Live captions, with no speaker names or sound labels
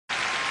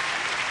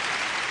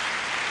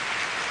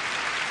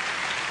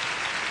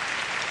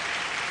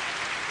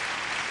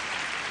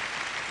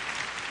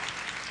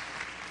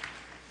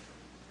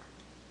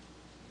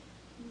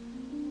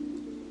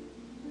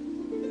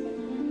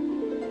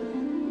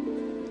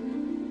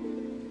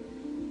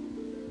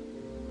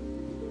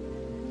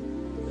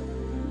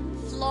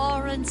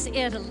Florence,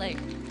 Italy.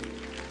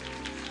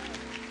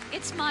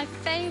 It's my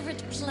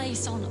favorite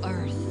place on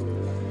earth.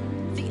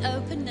 The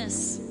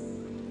openness,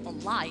 the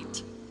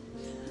light.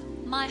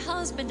 My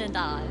husband and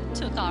I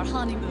took our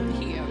honeymoon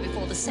here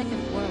before the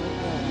Second World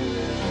War,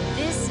 and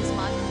this is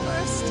my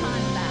first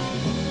time back.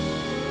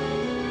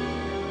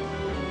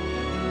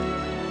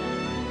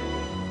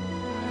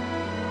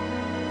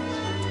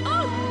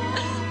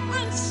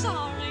 I'm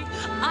sorry.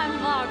 I'm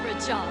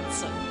Margaret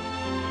Johnson.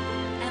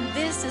 And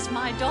this is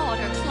my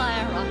daughter,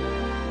 Clara.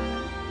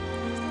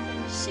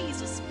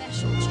 She's a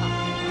special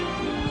child.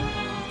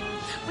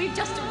 We've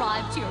just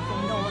arrived here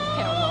from North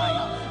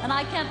Carolina, and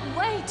I can't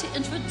wait to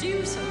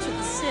introduce her to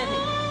the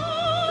city,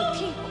 the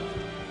people.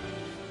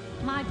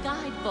 My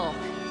guidebook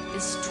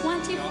is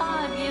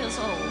 25 years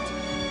old,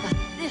 but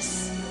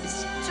this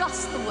is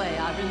just the way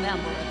I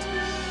remember it.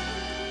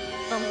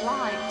 The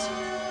light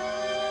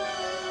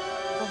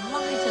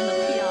in the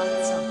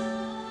piazza.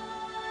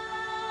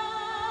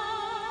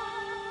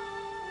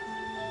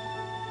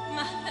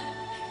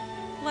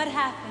 What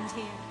happened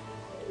here?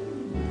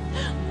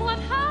 What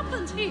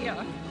happened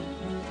here?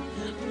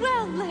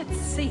 Well, let's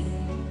see.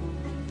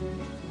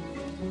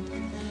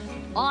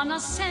 On a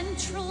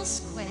central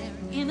square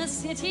in a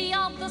city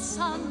of the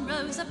sun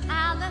rose a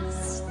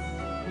palace.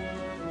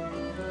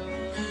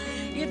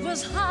 It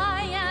was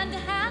high and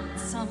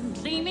handsome,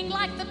 gleaming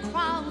like the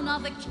crown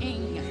of a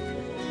king.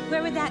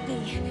 Where would that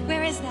be?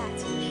 Where is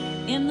that?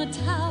 In the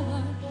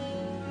tower,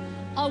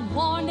 a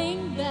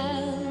warning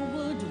bell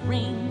would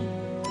ring.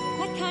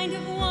 What kind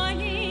of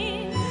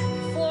warning?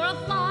 For a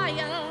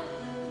fire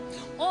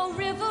or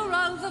river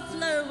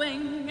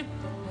overflowing.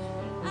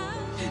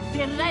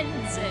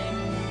 Firenze,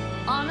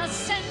 on a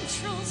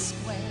central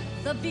square,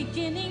 the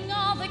beginning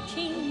of a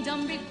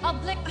kingdom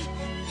republic.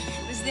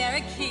 Was there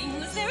a king?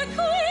 Was there a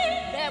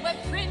queen? There were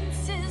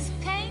princes,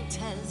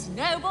 painters,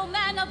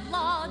 noblemen of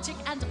logic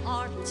and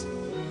art.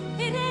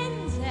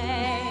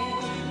 Firenze.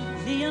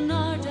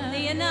 Leonardo,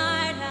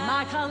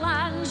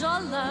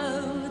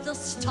 Michelangelo, the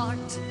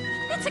start.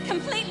 It's a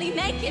completely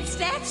naked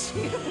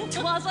statue.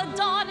 'Twas a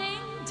dawning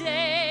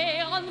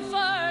day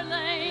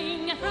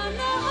unfurling From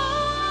the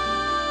heart.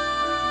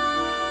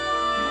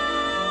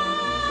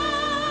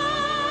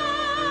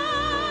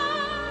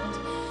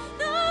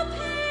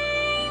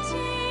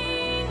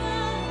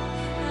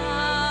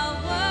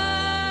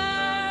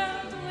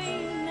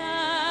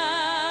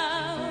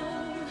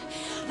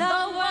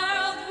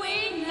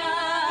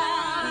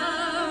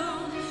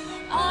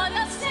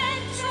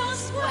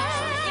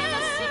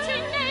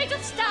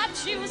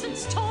 And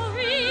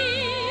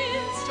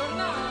stories.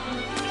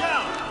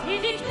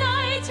 It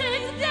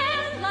ignited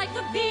then like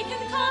a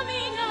beacon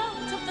coming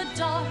out of the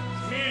dark.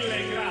 Mille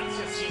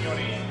grazie,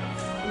 signorina.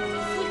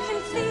 You can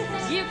feel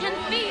it. You can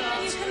feel